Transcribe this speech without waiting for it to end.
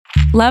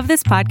Love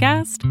this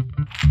podcast?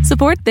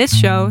 Support this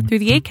show through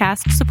the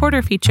Acast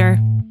supporter feature.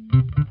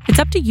 It's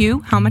up to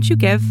you how much you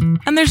give,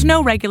 and there's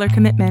no regular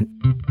commitment.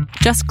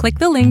 Just click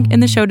the link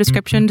in the show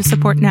description to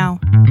support now.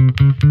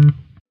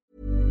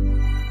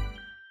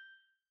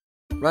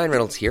 Ryan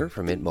Reynolds here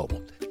from Mint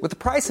Mobile. With the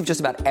price of just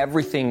about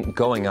everything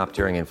going up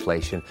during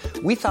inflation,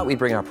 we thought we'd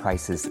bring our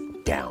prices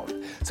down.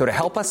 So to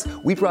help us,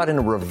 we brought in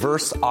a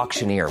reverse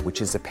auctioneer, which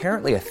is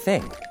apparently a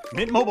thing.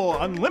 Mint Mobile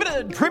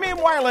Unlimited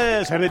Premium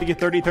Wireless. How to get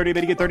 30, 30,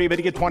 bit to get 30, bit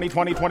to get 20,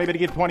 20, 20, bit to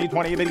get 20,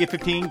 20, bit to get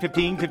 15,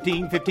 15,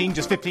 15, 15,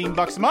 just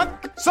 $15 a month?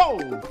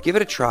 Sold! Give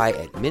it a try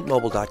at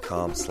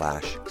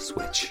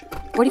mintmobile.com/switch.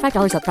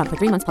 $45 up front for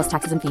 3 months plus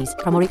taxes and fees.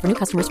 Promo rate for new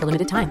customers for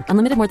limited time.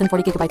 Unlimited more than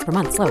 40 gigabytes per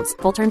month. Slows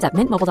full terms at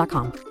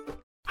mintmobile.com.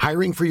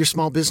 Hiring for your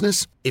small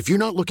business? If you're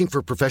not looking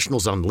for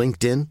professionals on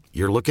LinkedIn,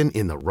 you're looking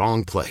in the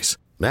wrong place.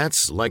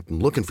 That's like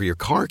looking for your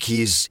car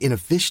keys in a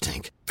fish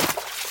tank.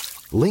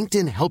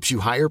 LinkedIn helps you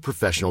hire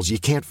professionals you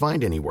can't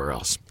find anywhere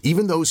else,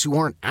 even those who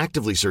aren't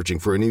actively searching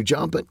for a new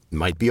job but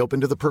might be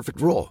open to the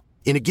perfect role.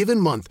 In a given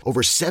month,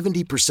 over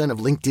 70% of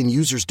LinkedIn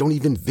users don't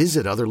even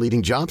visit other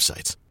leading job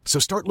sites. So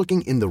start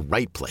looking in the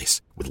right place.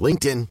 With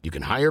LinkedIn, you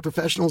can hire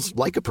professionals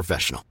like a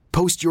professional.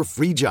 Post your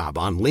free job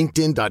on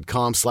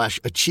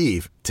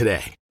linkedin.com/achieve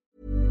today.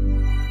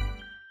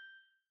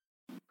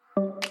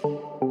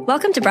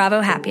 Welcome to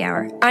Bravo Happy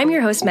Hour. I'm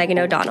your host, Megan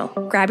O'Donnell.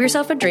 Grab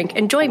yourself a drink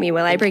and join me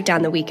while I break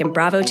down the week in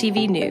Bravo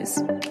TV news.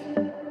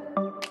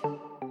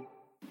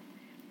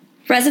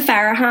 Reza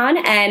Farahan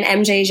and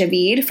MJ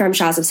Javid from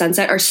Shahs of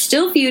Sunset are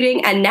still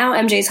feuding, and now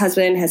MJ's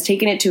husband has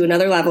taken it to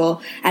another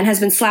level and has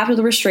been slapped with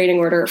a restraining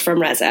order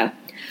from Reza.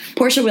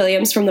 Portia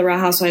Williams from The Real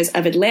Housewives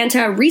of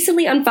Atlanta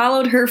recently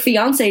unfollowed her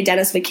fiancé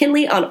Dennis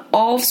McKinley on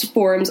all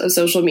forms of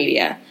social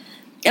media.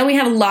 And we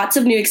have lots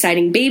of new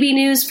exciting baby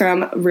news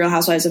from Real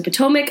Housewives of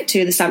Potomac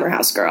to the Summer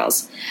House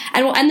girls.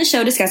 And we'll end the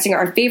show discussing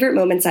our favorite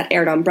moments that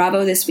aired on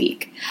Bravo this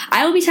week.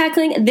 I will be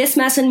tackling this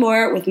mess and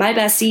more with my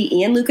bestie,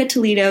 Ian Luca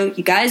Toledo.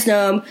 You guys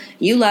know him.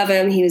 You love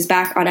him. He was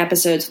back on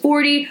episodes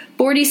 40,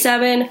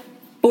 47,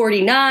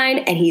 49,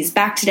 and he's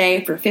back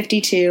today for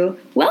 52.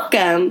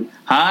 Welcome.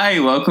 Hi,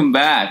 welcome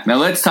back. Now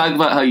let's talk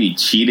about how you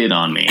cheated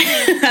on me.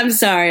 I'm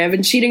sorry, I've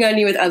been cheating on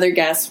you with other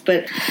guests,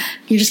 but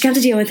you just got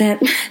to deal with it.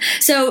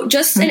 So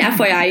just an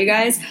FYI, you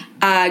guys,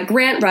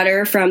 Grant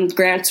Rudder from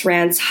Grant's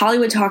Rants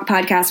Hollywood Talk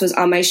podcast was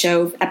on my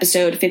show,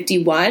 episode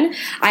 51.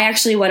 I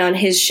actually went on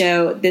his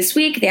show this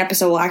week. The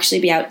episode will actually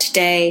be out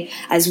today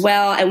as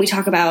well, and we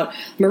talk about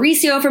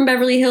Mauricio from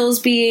Beverly Hills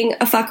being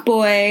a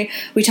fuckboy.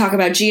 We talk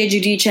about Gia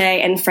Giudice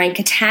and Frank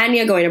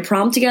Catania going to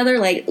prom together,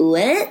 like,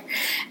 what?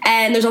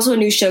 And there's also a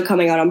new show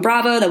coming out on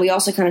Bravo that we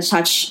also kind of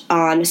touch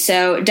on.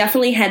 So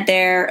definitely head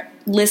there,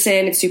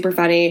 listen. It's super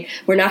funny.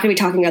 We're not going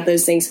to be talking about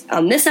those things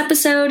on this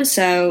episode,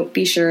 so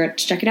be sure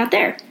to check it out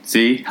there.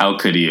 See? How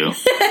could you?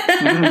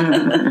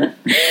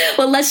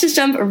 Well, let's just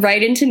jump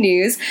right into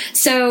news.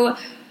 So,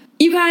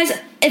 you guys,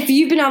 if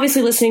you've been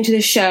obviously listening to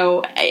this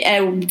show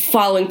and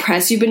following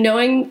press, you've been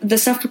knowing the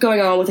stuff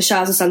going on with the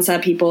Shahs of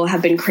Sunset people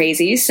have been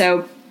crazy.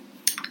 So,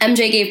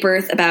 MJ gave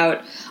birth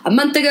about a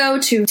month ago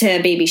to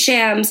baby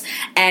Shams,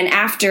 and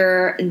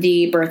after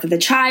the birth of the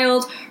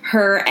child,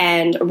 her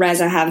and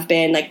Reza have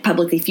been like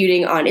publicly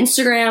feuding on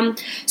Instagram.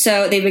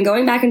 So they've been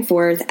going back and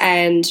forth,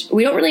 and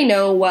we don't really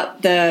know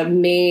what the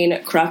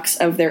main crux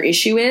of their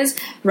issue is.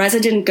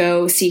 Reza didn't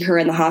go see her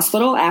in the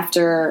hospital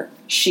after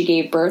she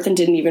gave birth and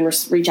didn't even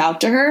reach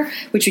out to her,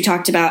 which we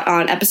talked about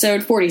on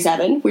episode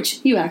 47, which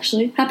you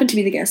actually happened to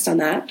be the guest on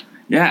that.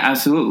 Yeah,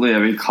 absolutely. I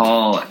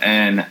recall,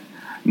 and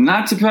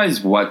not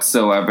surprised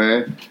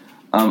whatsoever,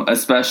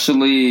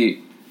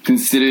 especially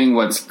considering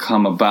what's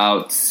come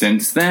about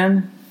since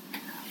then.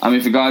 I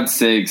mean, for God's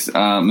sakes,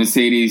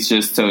 Mercedes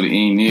just told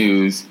E!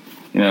 News,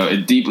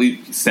 it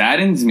deeply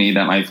saddens me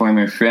that my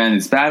former friend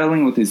is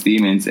battling with his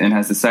demons and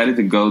has decided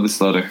to go this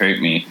slow to hurt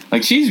me.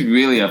 Like, she's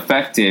really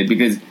affected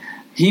because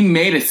he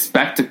made a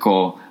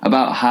spectacle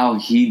about how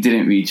he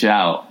didn't reach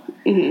out.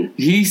 Mm-hmm.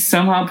 He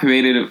somehow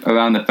paraded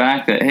around the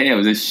fact that, hey, I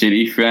was a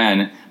shitty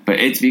friend, but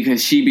it's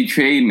because she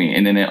betrayed me.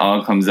 And then it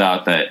all comes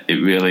out that it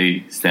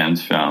really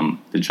stems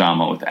from the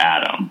drama with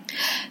Adam.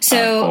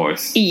 So, of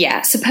course.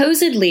 Yeah,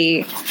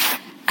 supposedly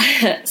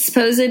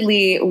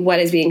what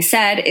is being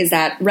said is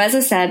that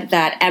Reza said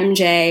that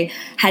MJ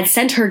had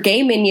sent her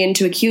gay minion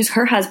to accuse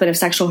her husband of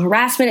sexual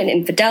harassment and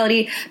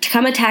infidelity, to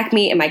come attack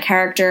me and my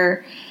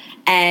character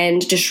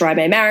and destroy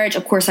my marriage.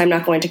 Of course, I'm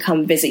not going to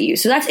come visit you.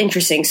 So that's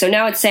interesting. So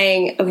now it's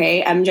saying,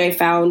 okay, MJ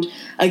found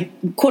a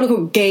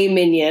quote-unquote gay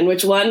minion,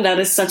 which one, that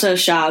is such a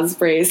Shahs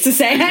phrase to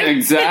say.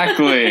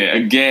 Exactly.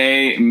 A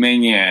gay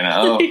minion.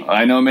 Oh,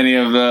 I know many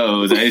of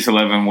those. I used to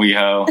live in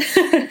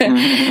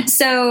WeHo.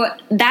 So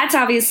that's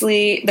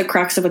obviously the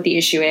crux of what the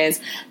issue is.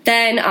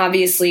 Then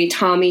obviously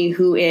Tommy,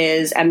 who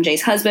is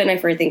MJ's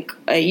husband, for I think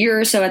a year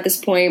or so at this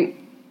point,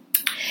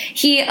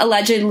 he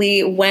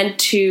allegedly went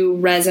to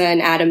Reza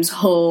and Adam's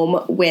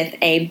home with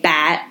a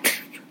bat.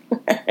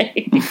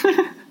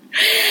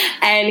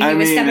 And he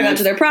was stepping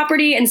onto their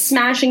property and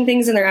smashing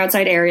things in their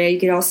outside area. You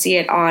can all see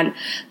it on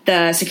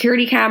the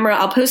security camera.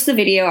 I'll post the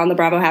video on the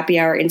Bravo Happy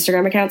Hour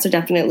Instagram account, so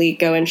definitely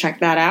go and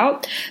check that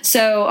out.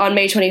 So on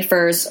May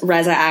 21st,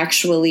 Reza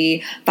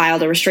actually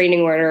filed a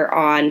restraining order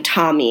on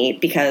Tommy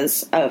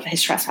because of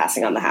his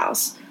trespassing on the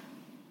house.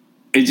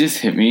 It just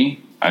hit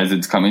me as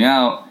it's coming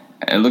out.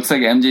 It looks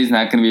like MJ's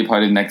not going to be a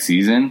part of next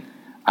season.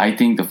 I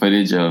think the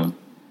footage of,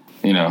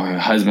 her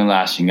husband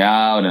lashing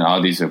out and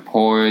all these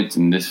reports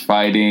and this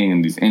fighting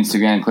and these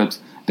Instagram clips,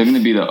 they're going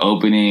to be the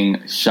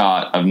opening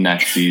shot of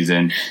next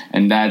season.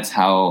 And that's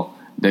how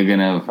they're going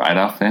to fight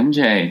off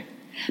MJ.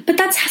 But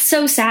that's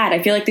so sad.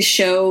 I feel like the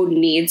show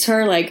needs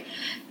her. Like,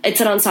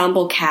 it's an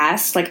ensemble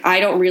cast. Like, I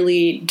don't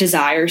really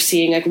desire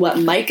seeing, like, what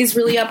Mike is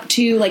really up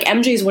to. Like,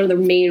 MJ is one of the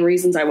main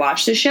reasons I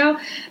watch this show.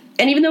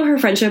 And even though her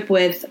friendship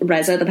with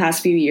Reza the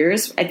past few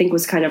years, I think,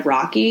 was kind of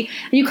rocky,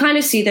 and you kind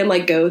of see them,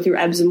 like, go through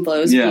ebbs and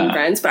flows of being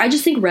friends. But I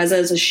just think Reza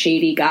is a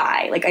shady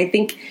guy. Like, I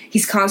think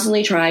he's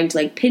constantly trying to,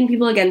 like, pin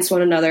people against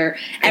one another.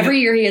 Every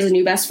year he has a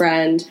new best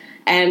friend.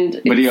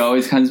 But he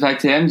always comes back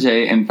to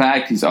MJ. In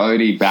fact, he's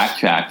already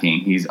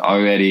backtracking. He's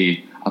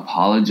already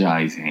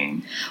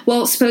apologizing.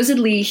 Well,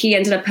 supposedly he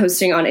ended up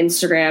posting on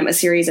Instagram a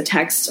series of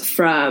texts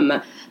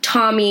from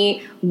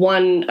Tommy,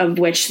 one of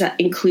which that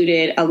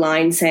included a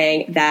line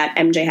saying that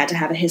MJ had to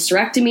have a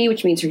hysterectomy,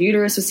 which means her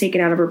uterus was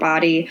taken out of her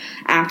body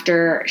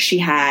after she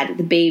had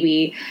the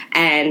baby.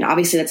 And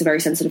obviously that's a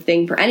very sensitive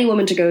thing for any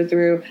woman to go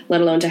through,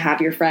 let alone to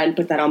have your friend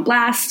put that on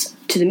blast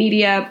to the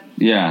media.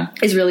 Yeah.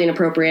 Is really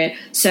inappropriate.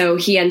 So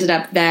he ended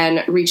up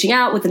then reaching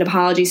out with an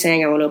apology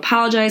saying, I want to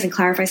apologize and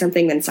clarify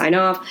something, then sign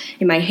off.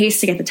 In my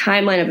haste to get the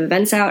timeline of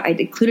events out, I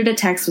included a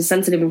text with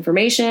sensitive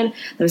information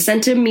that was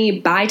sent to me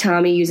by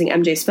Tommy using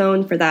MJ's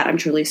phone. For that, I'm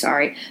truly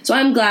sorry. So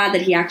I'm glad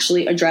that he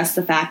actually addressed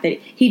the fact that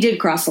he did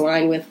cross the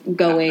line with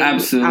going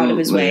out of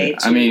his way.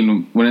 I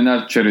mean, when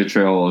enough Twitter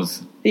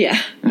trolls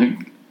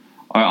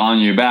are on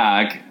your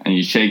back and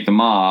you shake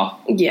them off,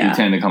 you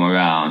tend to come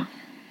around.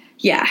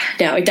 Yeah,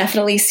 no, it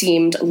definitely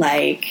seemed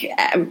like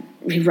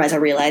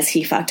Reza realized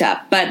he fucked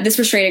up. But this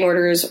restraining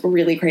order is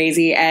really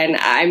crazy, and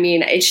I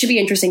mean, it should be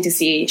interesting to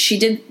see. She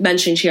did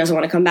mention she doesn't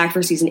want to come back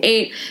for season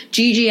 8.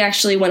 Gigi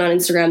actually went on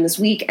Instagram this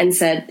week and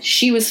said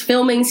she was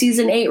filming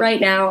season 8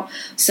 right now.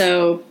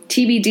 So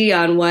TBD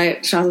on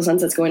what Shahs of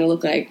Sunset's going to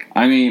look like.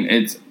 I mean,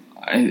 it's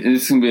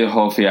going to be a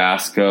whole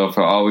fiasco.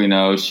 For all we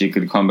know, she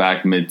could come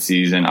back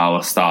mid-season a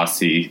la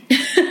Stassi,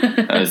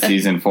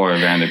 season 4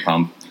 of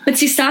Vanderpump. But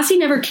see, Stassi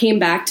never came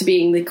back to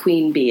being the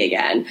queen bee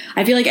again.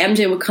 I feel like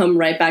MJ would come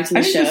right back to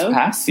the show. This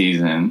past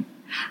season.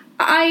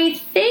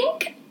 I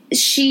think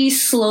she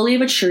slowly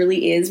but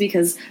surely is,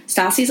 because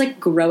Stassi's, like,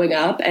 growing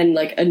up and,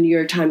 like, a New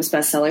York Times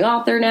best-selling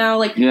author now.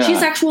 Like, she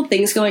has actual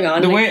things going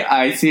on. The way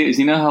I see it is,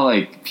 you know how,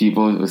 like,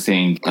 people were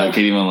saying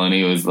Katie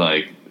Maloney was,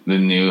 like, the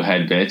new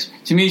head bitch?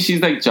 To me,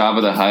 she's like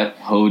Jabba the Hutt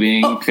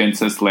holding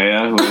Princess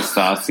Leia, who is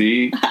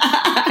Stassi,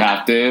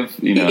 captive,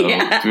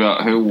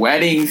 throughout her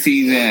wedding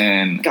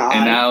season. God.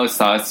 And now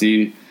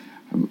Stassi,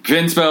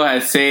 Prinspo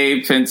has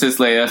saved Princess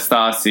Leia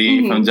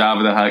Stassi from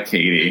Jabba the Hutt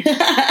Katie.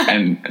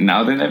 And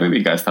now they'll never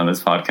be guests on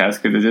this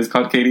podcast because it's just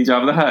called Katie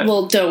Jabba the Hutt.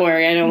 Well, don't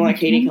worry. I don't want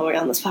Katie coming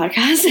on this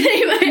podcast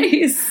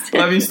anyways.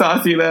 Love you,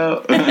 Stassi,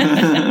 though.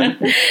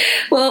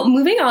 Well,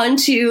 moving on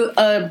to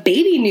a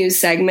baby news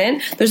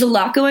segment. There's a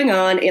lot going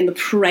on in the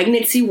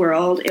pregnancy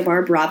world of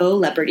our Bravo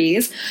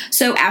celebrities.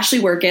 So Ashley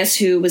Workus,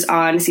 who was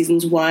on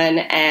seasons 1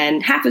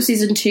 and half of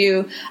season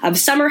 2 of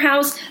Summer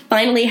House,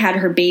 finally had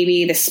her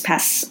baby this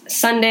past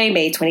Sunday,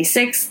 May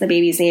 26th. The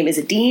baby's name is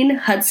Dean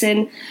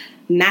Hudson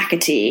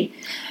McAtee.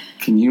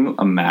 Can you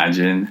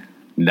imagine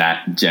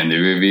that gender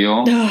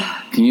reveal?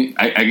 Can you?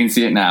 I can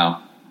see it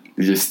now.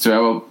 You just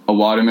throw a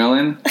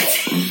watermelon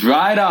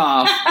right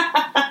off,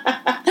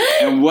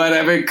 and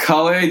whatever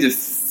color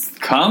just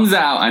comes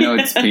out. I know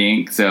it's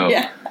pink, so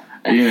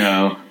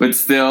but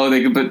still,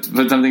 they could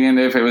put something in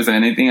there if it was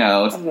anything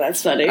else. Oh,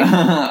 that's funny.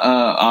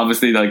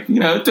 Obviously, like,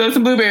 throw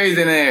some blueberries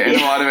in there and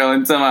a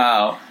watermelon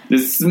somehow.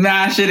 Just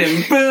smash it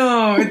and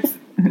boom.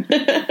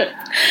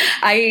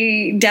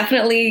 I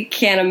definitely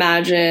can't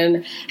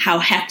imagine how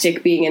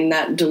hectic being in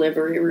that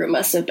delivery room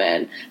must have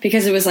been,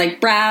 because it was like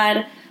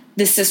Brad,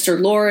 the sister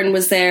Lauren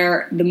was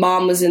there, the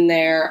mom was in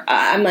there.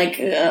 I'm like,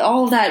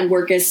 all of that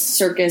Workus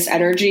circus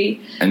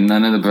energy. And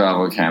none of the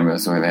Bravo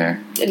cameras were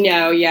there.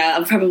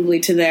 No, probably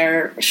to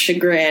their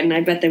chagrin.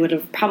 I bet they would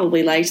have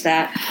probably liked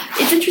that.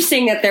 It's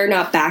interesting that they're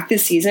not back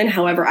this season.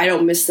 However, I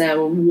don't miss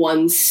them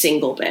one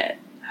single bit.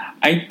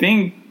 I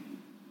think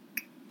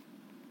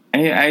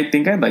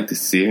I'd like to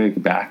see her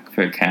back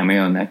for a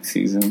cameo next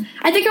season.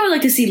 I think I would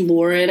like to see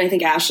Lauren. I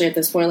think Ashley at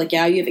this point, like, you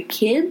have a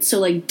kid, so,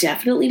 like,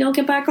 definitely don't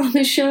get back on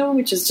this show,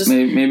 which is just...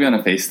 Maybe on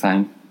a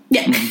FaceTime.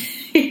 Yeah.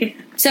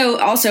 So,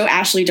 also,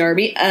 Ashley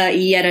Darby,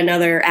 yet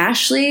another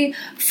Ashley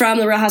from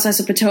The Real Housewives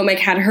of Potomac,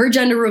 had her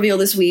gender reveal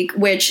this week,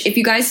 which, if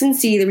you guys didn't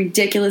see the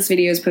ridiculous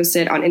videos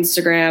posted on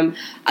Instagram,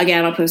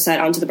 again, I'll post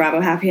that onto the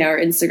Bravo Happy Hour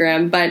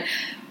Instagram, but...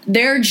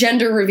 their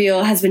gender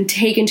reveal has been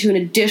taken to an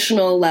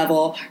additional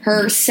level.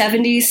 Her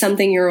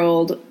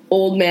 70-something-year-old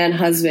old man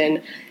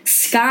husband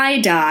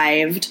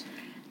skydived,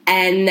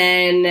 and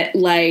then,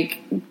 like,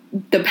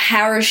 the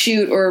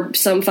parachute or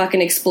some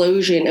fucking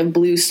explosion of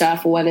blue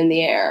stuff went in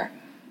the air,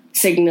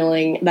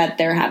 signaling that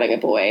they're having a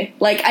boy.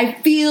 Like, I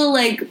feel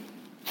like,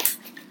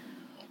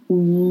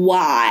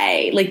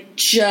 why? Like,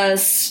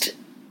 just...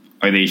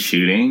 Are they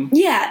shooting?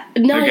 Yeah,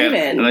 not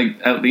even.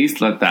 At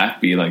least let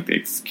that be, like, the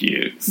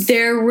excuse.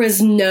 There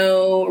was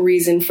no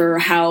reason for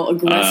how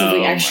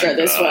aggressively extra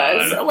this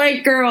was.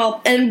 Like,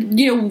 girl, and,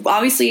 you know,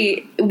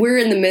 obviously, we're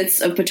in the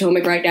midst of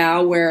Potomac right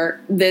now,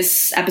 where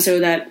this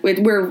episode that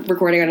we're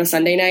recording on a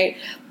Sunday night,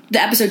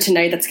 the episode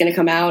tonight that's going to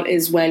come out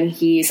is when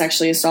he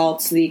sexually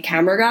assaults the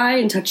camera guy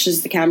and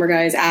touches the camera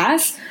guy's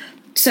ass.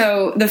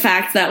 So the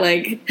fact that,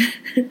 like,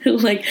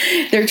 like,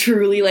 they're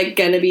truly, like,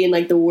 gonna be in,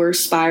 like, the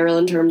worst spiral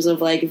in terms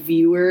of, like,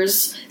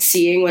 viewers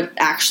seeing what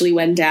actually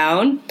went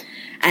down.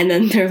 And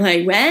then they're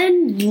like,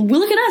 well,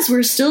 look at us.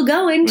 We're still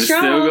going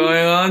strong. We're still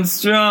going on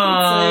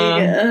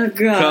strong. It's like, oh,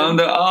 God. Come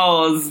to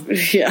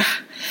Oz. Yeah.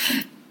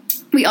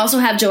 We also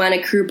have Joanna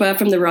Krupa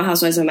from The Real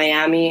Housewives of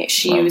Miami.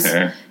 She was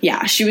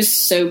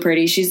so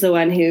pretty. She's the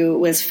one who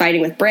was fighting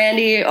with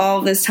Brandy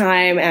all this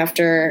time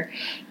after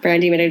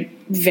Brandy made a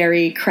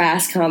very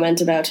crass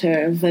comment about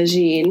her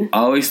vagine. I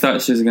always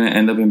thought she was going to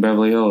end up in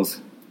Beverly Hills.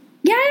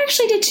 Yeah, I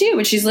actually did too,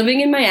 but she's living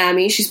in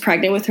Miami. She's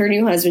pregnant with her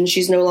new husband.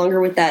 She's no longer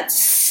with that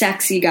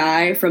sexy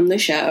guy from the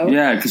show.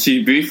 Yeah, because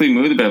she briefly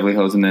moved to Beverly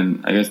Hills, and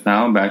then I guess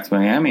now I'm back to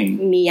Miami.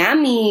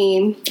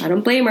 Miami. I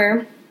don't blame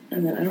her.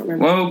 And then I don't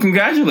remember. Well,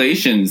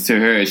 congratulations to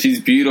her. She's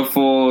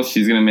beautiful.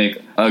 She's going to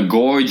make a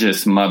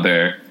gorgeous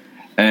mother.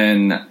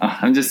 And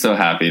I'm just so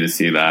happy to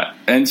see that.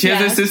 And she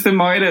has her sister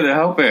Marta to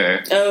help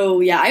her.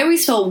 Oh, yeah. I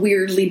always felt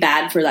weirdly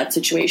bad for that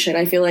situation.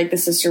 I feel like the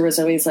sister was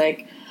always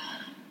like,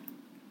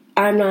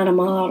 I'm not a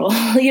model.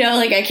 You know,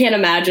 like, I can't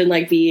imagine,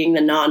 like, being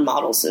the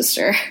non-model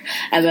sister.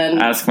 And then...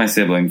 Ask my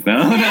siblings. No.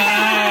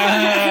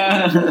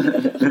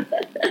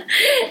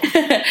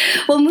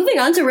 Well, moving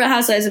on to Real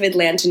Housewives of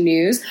Atlanta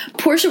news,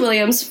 Portia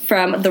Williams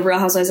from The Real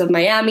Housewives of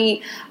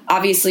Miami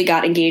obviously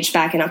got engaged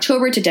back in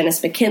October to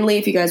Dennis McKinley.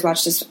 If you guys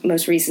watched this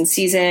most recent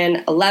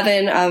season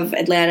 11 of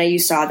Atlanta, you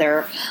saw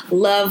their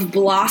love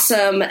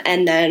blossom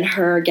and then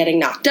her getting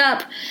knocked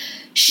up.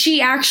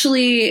 She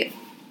actually,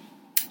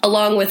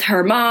 along with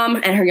her mom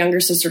and her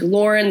younger sister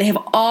Lauren, they have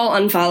all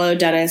unfollowed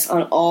Dennis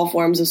on all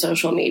forms of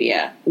social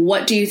media.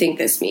 What do you think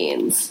this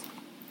means?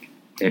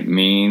 It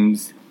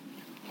means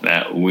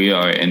that we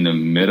are in the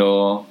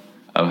middle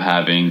of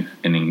having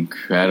an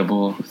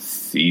incredible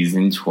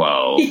season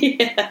 12.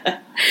 Yeah.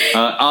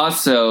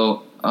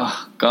 Also,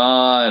 oh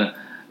God,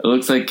 it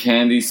looks like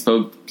Candy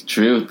spoke the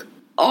truth.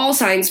 All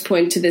signs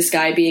point to this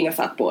guy being a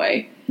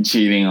fuckboy.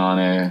 Cheating on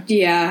her.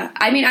 Yeah.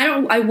 I mean,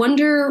 I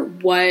wonder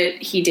what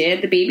he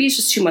did. The baby's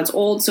just 2 months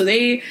old, so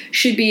they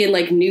should be in,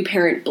 like, new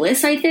parent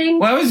bliss, I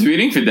think. Well, I was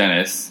rooting for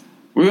Dennis.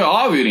 We were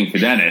all rooting for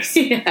Dennis.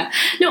 Yeah.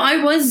 No,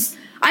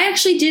 I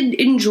actually did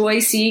enjoy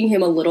seeing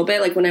him a little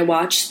bit. Like, when I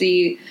watched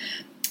the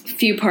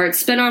few-part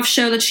spinoff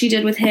show that she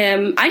did with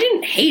him, I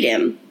didn't hate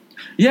him.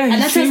 Yeah,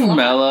 he seemed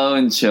mellow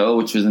and chill,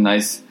 which was a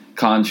nice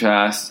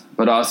contrast,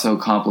 but also a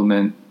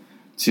compliment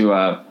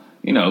to,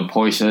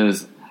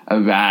 Portia's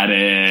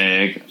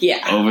erratic,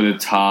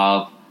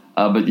 over-the-top,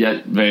 but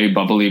yet very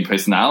bubbly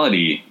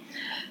personality.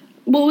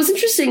 Well, it was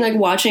interesting, like,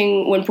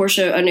 watching when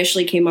Portia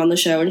initially came on the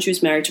show and she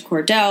was married to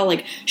Cordell.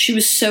 Like, she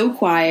was so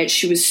quiet.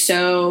 She was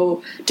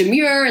so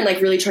demure and,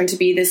 like, really trying to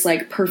be this,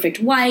 like,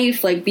 perfect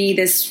wife, like, be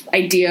this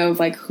idea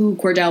of, like, who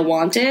Cordell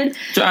wanted.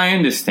 I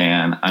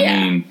understand.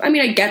 I mean,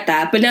 I get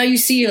that. But now you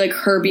see, like,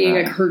 her being,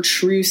 like, her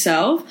true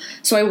self.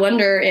 So I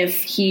wonder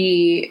if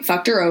he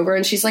fucked her over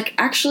and she's like,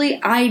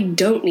 actually, I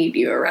don't need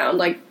you around.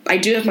 Like, I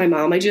do have my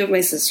mom. I do have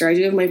my sister. I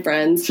do have my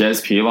friends. She has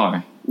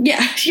Pilar.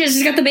 Yeah,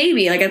 she's got the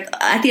baby, like,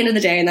 at the end of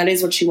the day, and that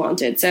is what she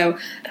wanted. So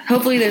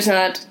hopefully there's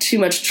not too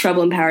much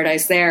trouble in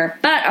paradise there.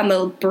 But on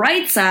the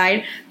bright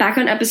side, back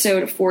on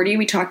episode 40,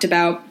 we talked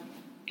about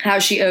how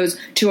she owes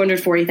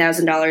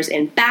 $240,000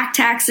 in back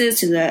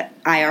taxes to the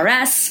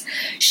IRS.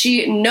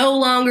 She no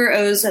longer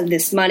owes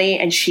this money,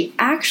 and she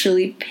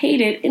actually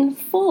paid it in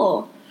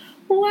full.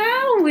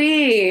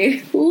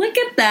 Wowee! Look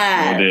at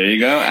that. Well, there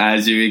you go.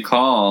 As you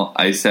recall,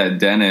 I said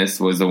Dennis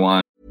was the one.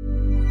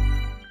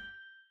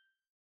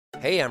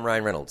 Hey, I'm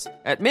Ryan Reynolds.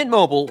 At Mint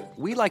Mobile,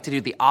 we like to do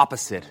the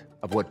opposite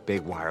of what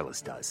Big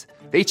Wireless does.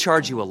 They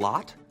charge you a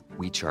lot,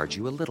 we charge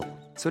you a little.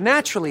 So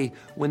naturally,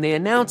 when they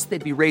announced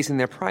they'd be raising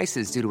their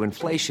prices due to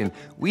inflation,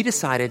 we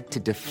decided to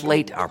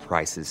deflate our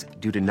prices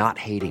due to not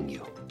hating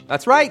you.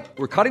 That's right.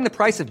 We're cutting the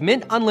price of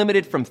Mint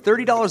Unlimited from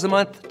 $30 a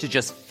month to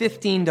just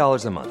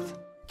 $15 a month.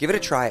 Give it a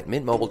try at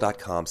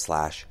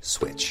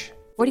mintmobile.com/switch.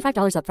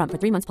 $45 up front for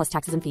 3 months plus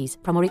taxes and fees.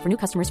 Promo rate for new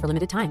customers for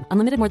limited time.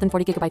 Unlimited more than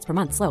 40 gigabytes per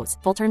month. Slows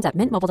full terms at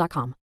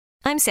mintmobile.com.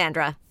 I'm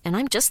Sandra, and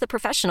I'm just the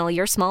professional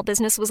your small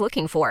business was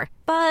looking for.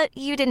 But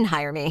you didn't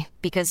hire me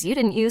because you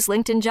didn't use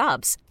LinkedIn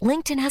Jobs.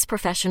 LinkedIn has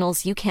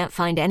professionals you can't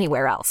find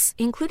anywhere else,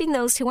 including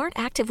those who aren't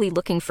actively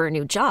looking for a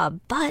new job,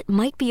 but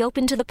might be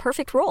open to the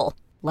perfect role,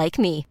 like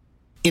me.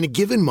 In a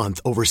given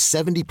month, over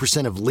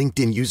 70% of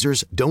LinkedIn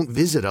users don't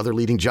visit other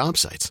leading job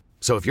sites.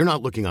 So if you're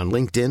not looking on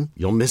LinkedIn,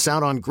 you'll miss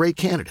out on great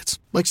candidates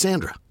like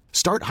Sandra.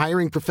 Start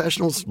hiring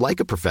professionals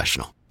like a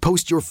professional.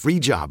 Post your free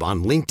job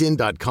on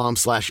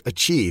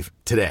linkedin.com/achieve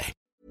today.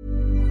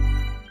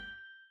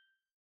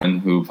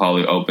 Who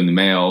probably opened the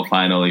mail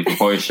finally for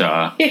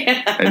Portia.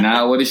 And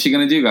now what is she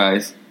going to do,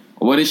 guys?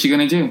 What is she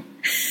going to do?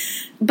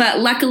 But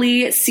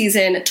luckily,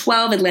 season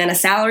 12 Atlanta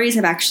salaries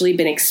have actually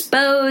been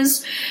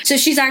exposed. So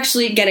she's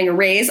actually getting a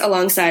raise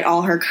alongside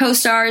all her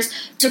co-stars.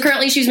 So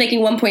currently she's making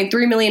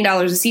 $1.3 million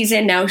a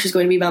season. Now she's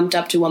going to be bumped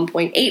up to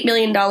 $1.8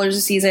 million a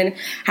season,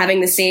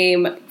 having the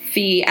same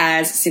fee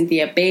as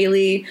Cynthia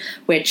Bailey,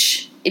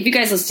 which, if you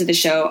guys listen to the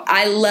show,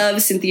 I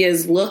love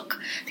Cynthia's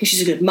look. I think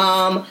she's a good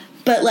mom.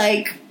 But,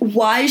 like,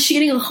 why is she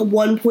getting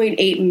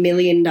 $1.8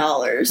 million?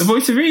 The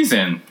voice of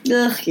reason.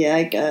 Ugh, yeah,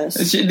 I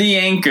guess. The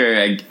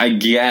anchor, I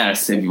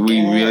guess, if we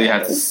really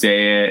have to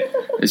say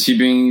it. She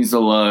brings the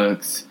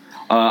looks.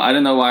 I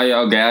don't know why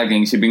y'all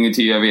gagging. She brings it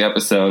to you every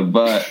episode.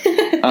 But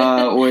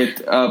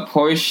with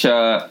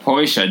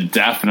Portia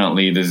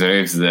definitely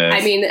deserves this.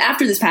 I mean,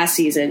 after this past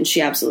season,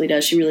 she absolutely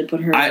does. She really put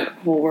her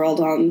whole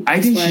world on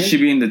I think she should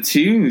be in the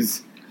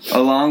twos,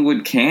 along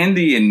with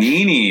Candy and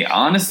Nene.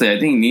 Honestly, I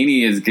think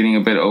Nene is getting a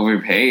bit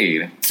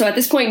overpaid. So at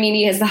this point,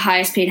 Nene is the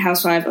highest paid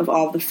housewife of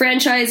all of the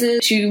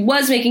franchises. She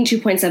was making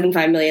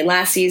 $2.75 million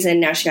last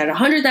season. Now she got a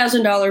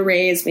 $100,000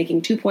 raise,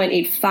 making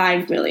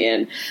 $2.85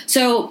 million.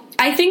 So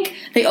I think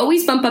they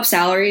always bump up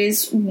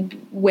salaries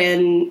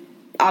when,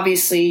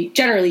 obviously,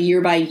 generally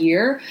year by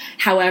year.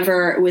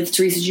 However, with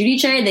Teresa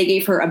Giudice, they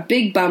gave her a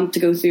big bump to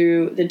go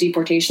through the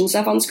deportation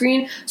stuff on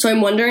screen. So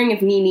I'm wondering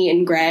if Nene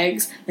and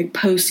Greg's like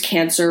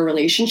post-cancer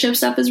relationship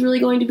stuff is really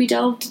going to be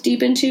delved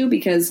deep into,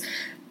 because,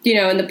 you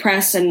know, in the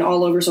press and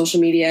all over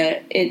social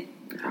media, it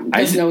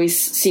doesn't always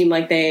seem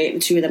like the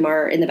two of them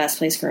are in the best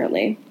place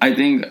currently. I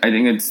think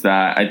it's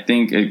that. I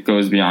think it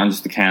goes beyond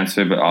just the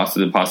cancer, but also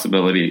the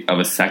possibility of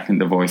a second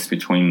divorce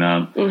between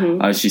them.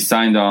 Mm-hmm. She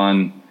signed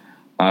on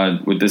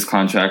with this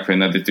contract for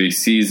another 3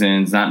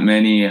 seasons. Not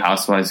many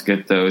housewives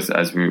get those,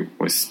 as we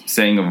were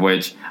saying, of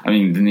which, I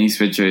mean,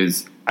 Denise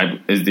Richards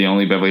is the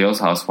only Beverly Hills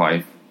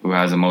housewife who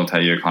has a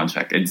multi-year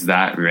contract. It's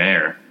that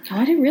rare. Oh,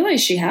 I didn't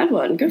realize she had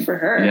one. Good for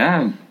her.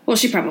 Yeah. Well,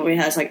 she probably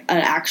has, like,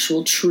 an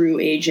actual true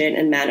agent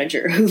and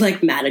manager who,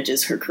 like,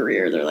 manages her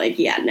career. They're like,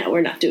 yeah, no,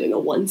 we're not doing a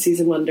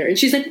one-season wonder. And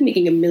she's, like,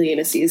 making $1 million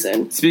a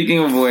season. Speaking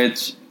of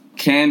which,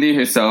 Candy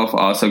herself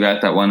also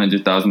got that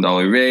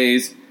 $100,000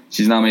 raise.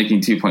 She's now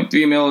making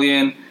 $2.3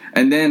 million.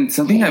 And then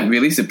something that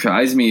really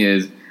surprised me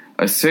is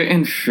a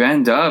certain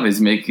friend of is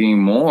making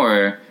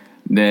more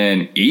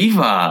than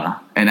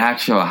Eva, an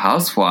actual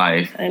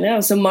housewife. I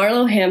know. So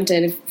Marlo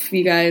Hampton, if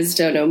you guys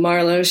don't know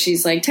Marlo,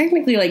 she's like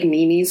technically like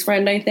Nene's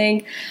friend, I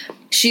think.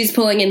 She's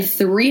pulling in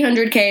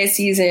 $300K a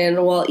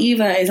season, while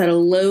Eva is at a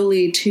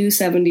lowly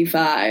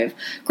 $275.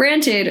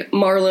 Granted,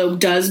 Marlo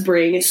does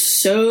bring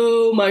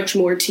so much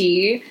more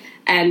tea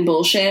and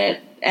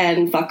bullshit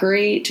and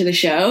fuckery to the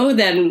show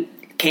than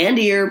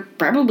Candy or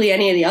probably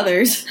any of the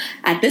others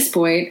at this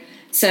point.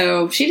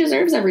 So she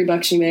deserves every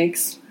buck she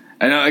makes.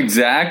 I know,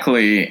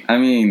 exactly. I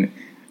mean,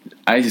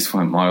 I just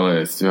want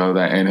Marlo to throw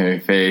that in her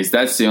face.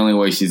 That's the only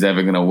way she's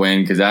ever going to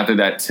win, because after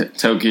that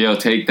Tokyo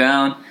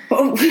takedown.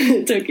 Oh,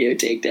 Tokyo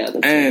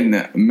takedown. And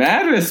right.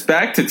 Mad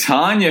respect to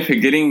Tanya for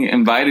getting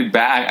invited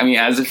back. I mean,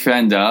 as a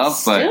friend of.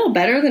 Still but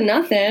better than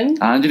nothing.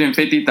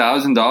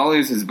 $150,000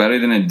 is better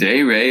than a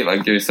day rate.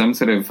 Like, there's some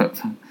sort of...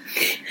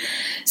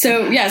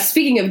 So, yeah,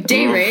 speaking of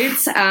day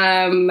rates,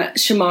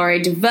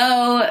 Shamari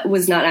DeVoe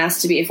was not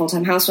asked to be a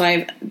full-time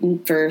housewife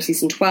for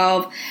season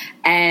 12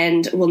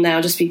 and will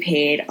now just be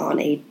paid on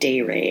a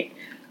day rate.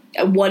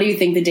 What do you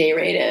think the day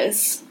rate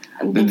is?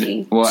 I'm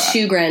thinking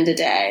 $2,000 a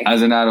day.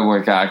 As an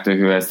out-of-work actor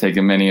who has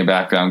taken many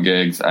background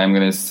gigs, I'm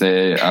going to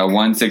say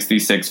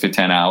 $166 for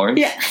 10 hours.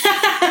 Yeah.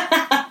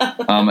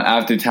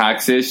 After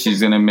taxes, she's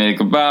going to make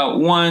about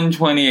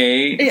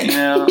 $128.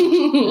 Yeah.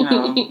 You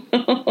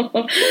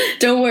know.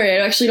 Don't worry.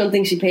 I actually don't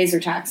think she pays her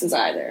taxes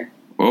either.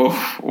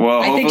 Oh,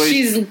 well, I think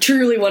she's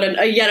truly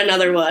yet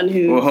another one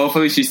who... Well,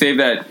 hopefully she saved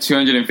that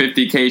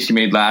 $250K she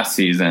made last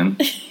season.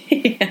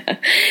 Yeah.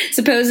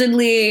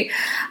 Supposedly,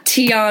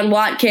 Tion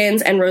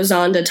Watkins and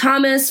Rosanda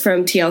Thomas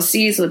from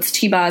TLC, so it's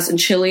T-Boz and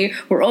Chili,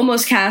 were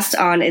almost cast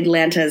on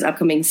Atlanta's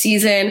upcoming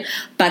season,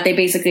 but they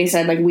basically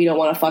said, like, we don't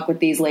want to fuck with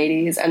these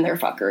ladies and their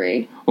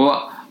fuckery.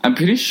 Well, I'm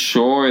pretty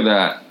sure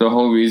that the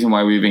whole reason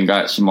why we even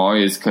got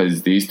Shamari is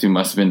because these two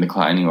must have been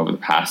declining over the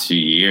past few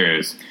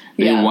years.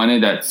 They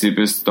wanted that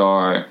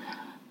superstar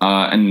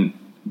and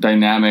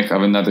dynamic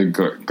of another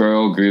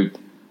girl group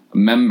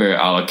member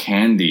a la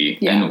Candy.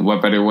 Yeah. And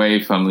what better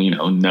way from,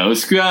 no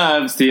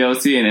scrubs,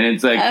 TLC. And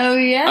it's like,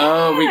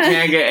 we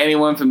can't get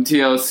anyone from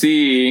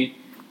TLC.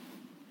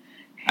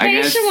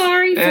 Hey,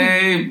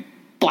 Shamari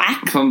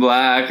from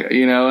Black.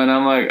 And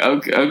I'm like,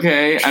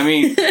 okay. I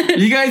mean,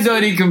 you guys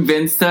already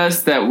convinced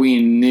us that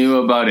we knew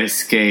about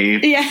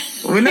Escape. Yeah.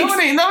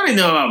 Nobody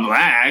knew about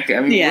Black.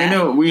 I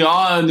mean, we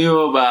all knew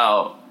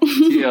about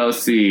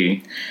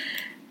TLC.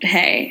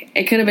 Hey,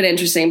 it could have been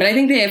interesting, but I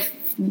think they have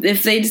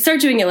if they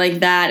start doing it like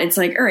that, it's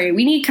like, all right,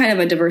 we need kind of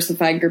a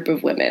diversified group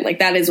of women. Like,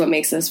 that is what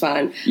makes this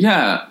fun.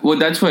 Yeah, well,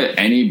 that's what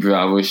any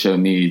Bravo show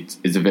needs,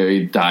 is a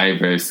very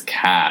diverse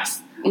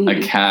cast.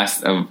 A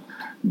cast of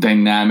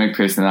dynamic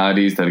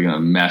personalities that are going to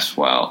mesh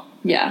well.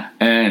 Yeah.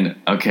 And,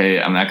 okay,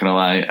 I'm not going to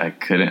lie, I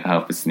couldn't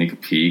help but sneak a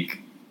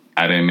peek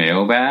at a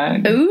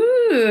mailbag.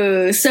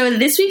 Ooh. So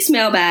this week's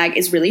mailbag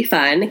is really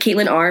fun.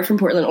 Caitlin R. from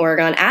Portland,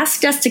 Oregon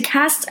asked us to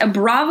cast a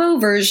Bravo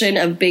version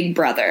of Big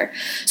Brother.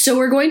 So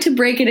we're going to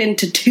break it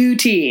into 2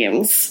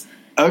 teams.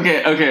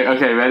 Okay,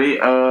 ready?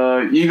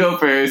 You go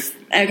first.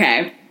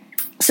 Okay.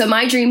 So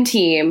my dream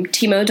team,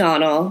 Team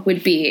O'Donnell,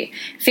 would be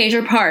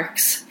Phaedra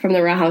Parks from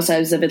The Real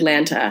Housewives of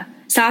Atlanta,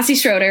 Stassi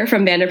Schroeder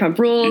from Vanderpump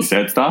Rules. You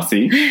said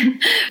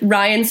Stassi.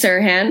 Ryan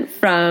Serhant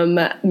from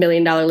 $1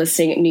 Million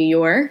Listing New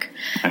York.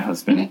 My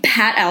husband.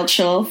 Pat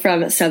Altschul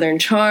from Southern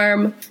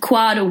Charm.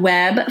 Quad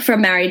Webb from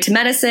Married to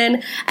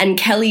Medicine. And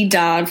Kelly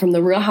Dodd from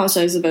The Real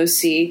Housewives of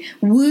OC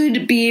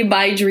would be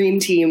my dream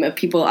team of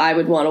people I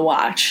would want to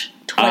watch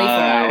 24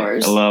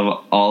 hours. I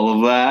love all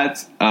of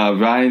that.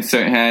 Ryan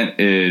Serhant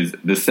is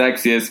the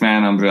sexiest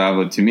man on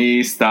Bravo to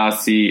me.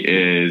 Stassi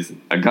is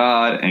a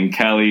god. And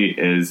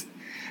Kelly's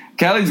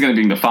going to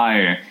bring the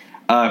fire.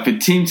 For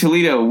Team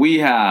Toledo, we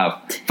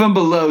have, from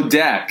Below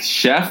Deck,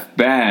 Chef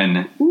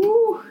Ben.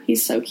 Ooh,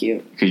 he's so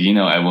cute. Because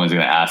everyone's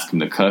going to ask him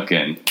to cook.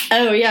 And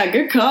oh, yeah,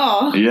 good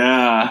call.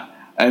 Yeah.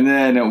 And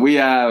then we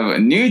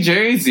have New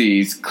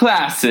Jersey's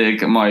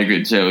classic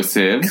Margaret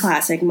Joseph.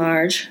 Classic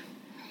Marge.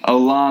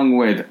 Along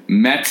with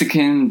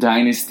Mexican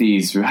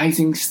Dynasty's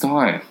rising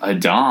star,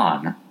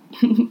 Adon.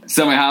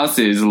 Summer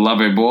House's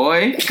lover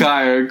boy,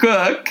 Kyle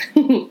Cook.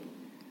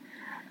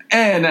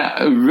 And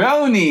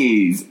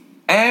Roni's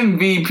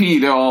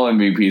MVP, they're all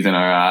MVPs in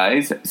our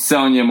eyes,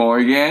 Sonia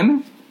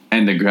Morgan,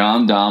 and the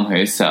Grand Dame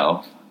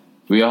herself,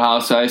 Real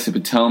Housewives of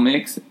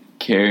Potomac's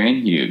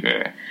Karen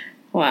Huger.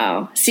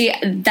 Wow. See,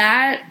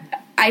 that,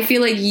 I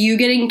feel like you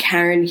getting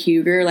Karen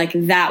Huger, like,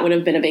 that would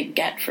have been a big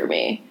get for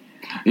me.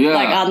 Yeah.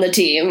 Like, on the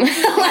team.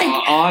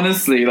 Like,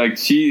 honestly, like,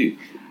 she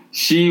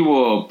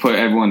will put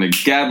everyone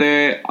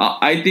together.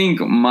 I think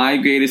my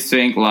greatest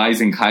strength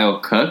lies in Kyle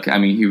Cook. I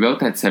mean, he wrote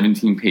that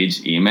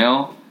 17-page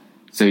email,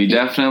 so he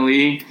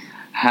definitely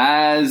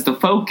has the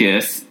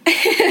focus. But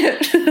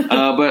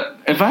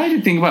if I had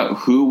to think about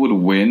who would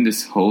win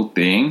this whole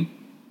thing,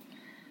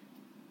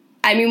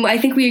 I mean, I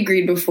think we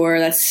agreed before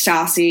that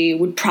Stassi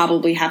would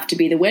probably have to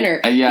be the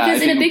winner. Yeah,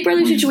 because in a Big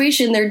Brother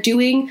situation, they're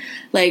doing,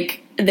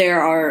 like,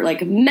 there are,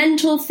 like,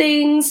 mental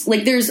things.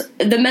 Like, there's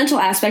the mental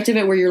aspect of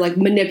it where you're, like,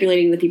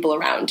 manipulating the people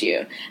around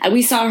you. And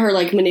we saw her,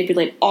 like,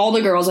 manipulate all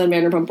the girls on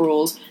Vanderpump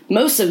Rules,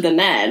 most of the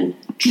men,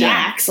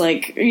 Jax,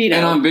 like,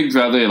 And on Big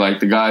Brother, like,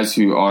 the guys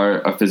who are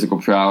a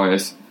physical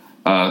prowess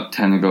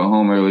tend to go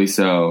home early,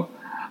 so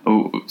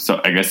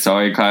I guess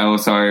sorry Kyle,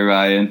 sorry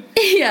Ryan.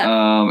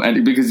 Yeah.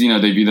 And because,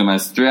 they view them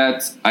as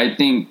threats, I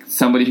think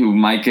somebody who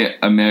might get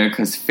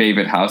America's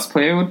favorite house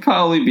player would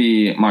probably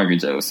be Margaret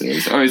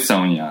Joseph or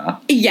Sonia.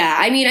 Yeah,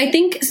 I mean, I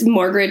think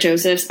Margaret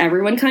Joseph's,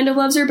 everyone kind of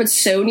loves her, but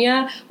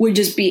Sonia would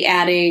just be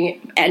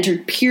adding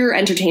pure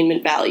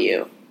entertainment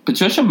value.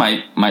 Patricia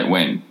might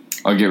win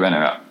or get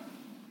runner-up.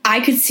 I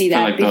could see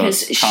that, like,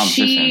 because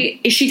she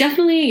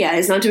definitely,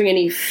 is not doing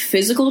any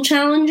physical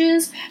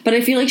challenges, but I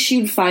feel like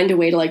she would find a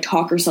way to, like,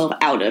 talk herself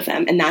out of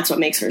them, and that's what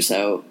makes her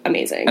so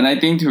amazing. And I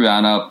think to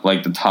round up,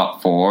 like, the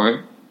top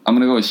 4, I'm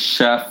going to go with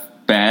Chef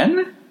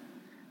Ben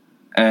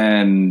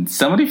and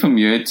somebody from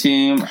your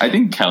team. I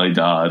think Kelly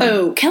Dodd.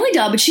 Oh, Kelly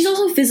Dodd, but she's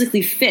also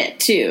physically fit,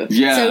 too.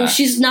 Yeah. So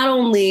she's not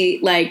only,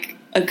 like,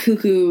 a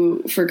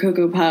cuckoo for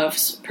Cocoa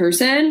Puffs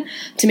person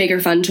to make her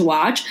fun to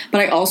watch,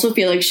 but I also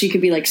feel like she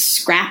could be, like,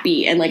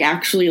 scrappy and, like,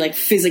 actually, like,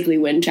 physically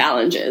win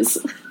challenges.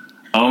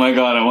 Oh my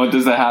god, I want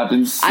this to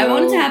happen so I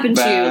want it to happen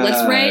bad. too.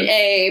 Let's write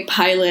a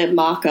pilot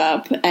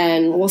mock-up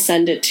and we'll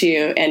send it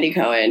to Andy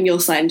Cohen. You'll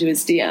slide into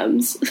his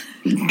DMs.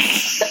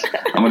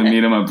 I'm going to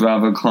meet him at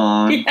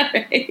BravoCon. Yeah,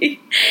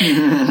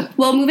 right.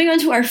 Well, moving on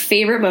to our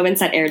favorite moments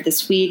that aired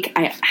this week,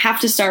 I have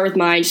to start with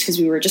mine just because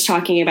we were just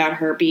talking about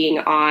her being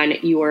on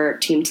your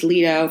Team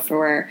Toledo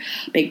for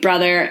Big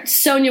Brother.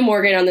 Sonia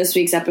Morgan on this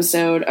week's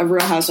episode of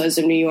Real Housewives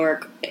of New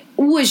York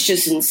was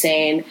just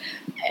insane.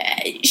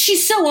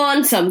 She's so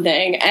on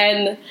something,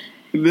 and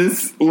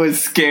this was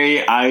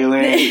Scary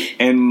Island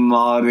in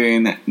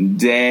modern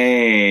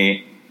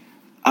day.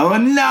 I will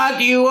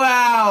knock you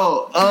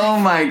out. Oh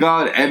my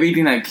god,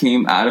 everything that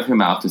came out of her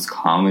mouth was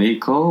comedy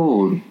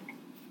gold.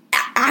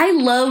 I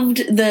loved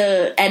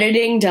the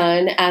editing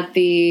done at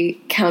the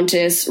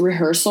Countess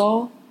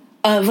rehearsal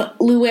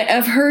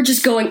of her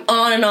just going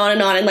on and on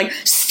and on and, like,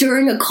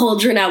 stirring a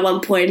cauldron at one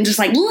point and just,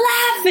 like,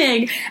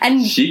 laughing.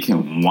 And she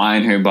can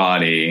whine her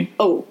body.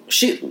 Oh,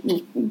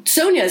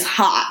 Sonia's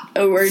hot.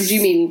 Or do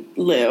you mean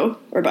Lou?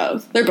 Or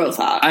both? They're both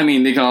hot. I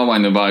mean, they can all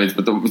whine their bodies,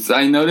 but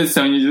I noticed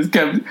Sonia just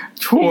kept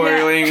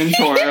twirling and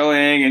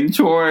twirling and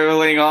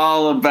twirling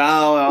all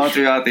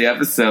throughout the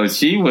episode.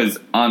 She was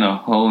on a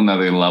whole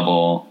nother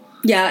level.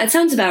 Yeah, it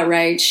sounds about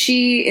right.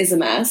 She is a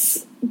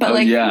mess. But,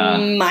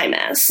 my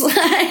mess. Oh,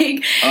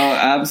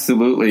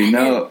 absolutely.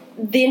 No,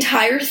 the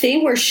entire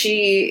thing where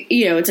she,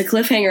 it's a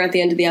cliffhanger at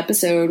the end of the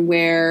episode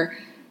where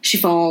she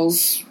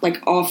falls,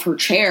 like, off her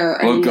chair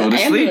and the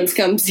ambulance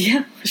comes.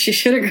 Yeah, she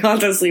should have gone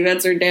to sleep.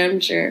 That's her damn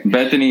sure.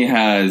 Bethany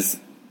has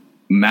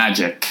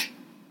magic.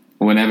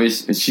 Whenever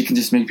she can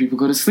just make people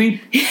go to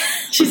sleep.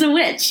 She's a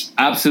witch.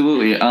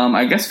 Absolutely.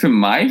 I guess for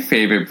my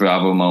favorite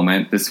Bravo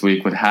moment this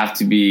week would have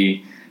to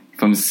be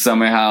from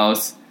Summer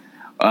House.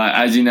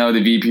 As you know,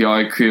 the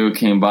VPR crew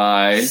came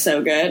by.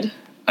 So good.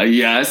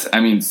 Yes. I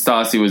mean,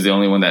 Stassi was the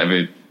only one that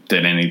ever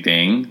did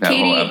anything that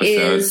Katie whole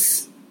episode.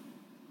 Is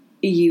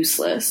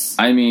useless.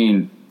 I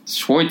mean,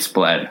 Schwartz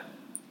bled.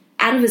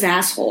 Out of his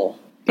asshole.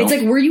 It's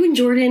like, were you and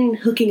Jordan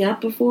hooking up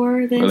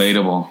before this?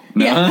 Relatable.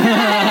 No.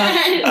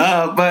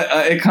 Yeah. But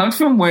it comes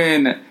from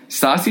when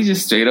Stassi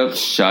just straight up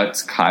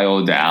shuts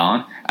Kyle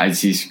down as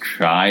he's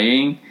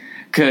crying.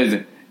 Because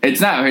it's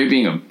not her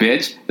being a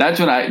bitch.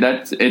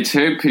 It's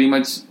her pretty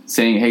much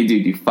saying, hey,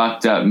 dude, you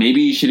fucked up.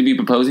 Maybe you shouldn't be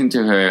proposing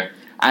to her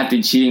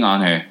after cheating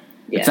on her.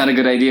 Yeah. It's not a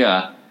good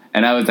idea.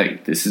 And I was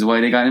like, this is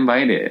why they got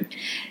invited.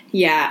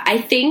 Yeah,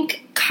 I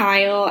think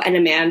Kyle and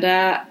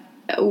Amanda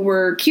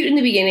were cute in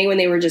the beginning when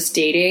they were just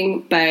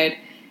dating, but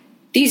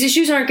these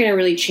issues aren't going to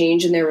really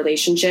change in their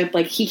relationship.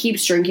 Like, he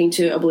keeps drinking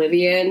to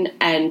oblivion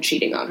and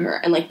cheating on her,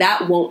 and, like,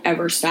 that won't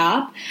ever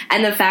stop.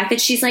 And the fact that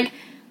she's like,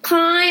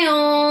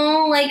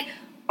 Kyle, like,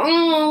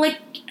 oh, like,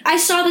 I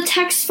saw the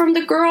text from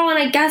the girl, and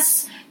I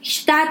guess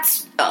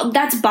that's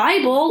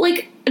Bible.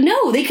 Like,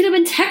 no, they could have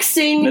been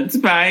texting. That's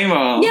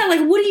Bible. Yeah,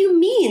 like, what do you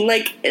mean?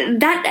 Like,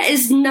 that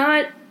is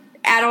not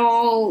at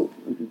all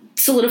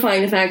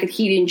solidifying the fact that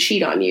he didn't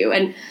cheat on you.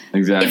 And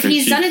exactly. If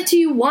he's done it to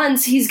you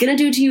once, he's going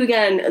to do it to you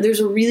again. There's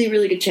a really,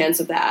 really good chance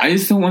of that. I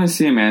just don't want to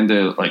see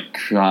Amanda, like,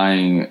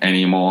 crying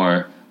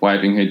anymore,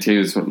 wiping her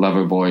tears with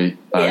Loverboy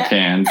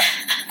cans.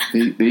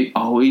 They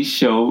always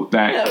show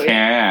that cat.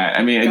 Yeah.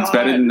 I mean, it's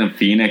better than the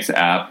Phoenix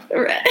app.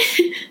 Right.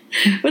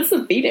 What's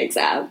the Phoenix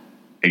app?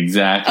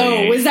 Exactly.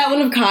 Oh, was that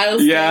one of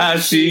Kyle's? Yeah,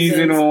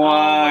 season 1.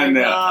 Oh my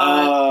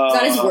God. Is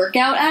that his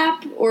workout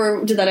app?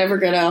 Or did that ever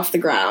get off the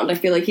ground? I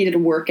feel like he did a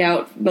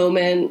workout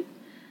moment.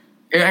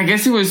 I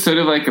guess it was sort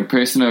of like a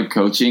personal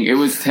coaching. It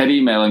was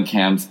Teddy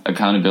Mellencamp's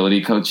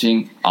accountability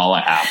coaching a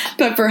la app.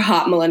 But for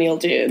hot millennial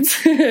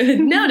dudes.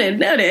 Noted.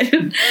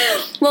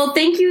 Well,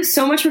 thank you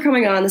so much for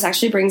coming on. This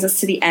actually brings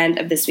us to the end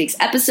of this week's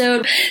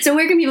episode. So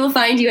where can people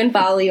find you and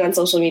follow you on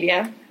social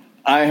media?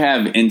 I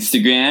have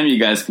Instagram. You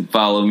guys can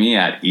follow me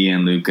at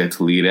Ian Luca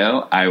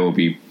Toledo. I will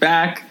be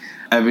back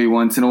every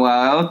once in a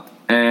while.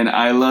 And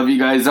I love you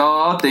guys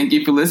all. Thank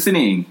you for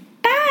listening.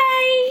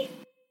 Bye.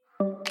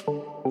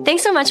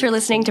 Thanks so much for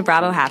listening to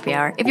Bravo Happy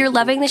Hour. If you're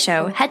loving the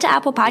show, head to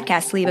Apple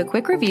Podcasts to leave a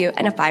quick review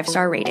and a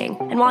 5-star rating.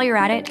 And while you're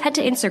at it, head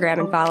to Instagram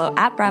and follow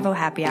 @Bravo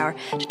Happy Hour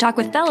to talk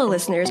with fellow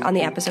listeners on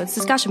the episode's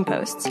discussion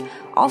posts.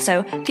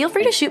 Also, feel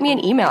free to shoot me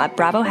an email at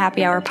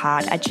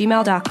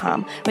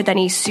bravohappyhourpod@gmail.com with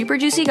any super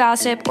juicy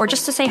gossip or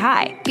just to say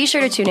hi. Be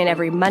sure to tune in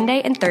every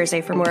Monday and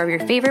Thursday for more of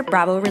your favorite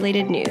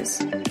Bravo-related news.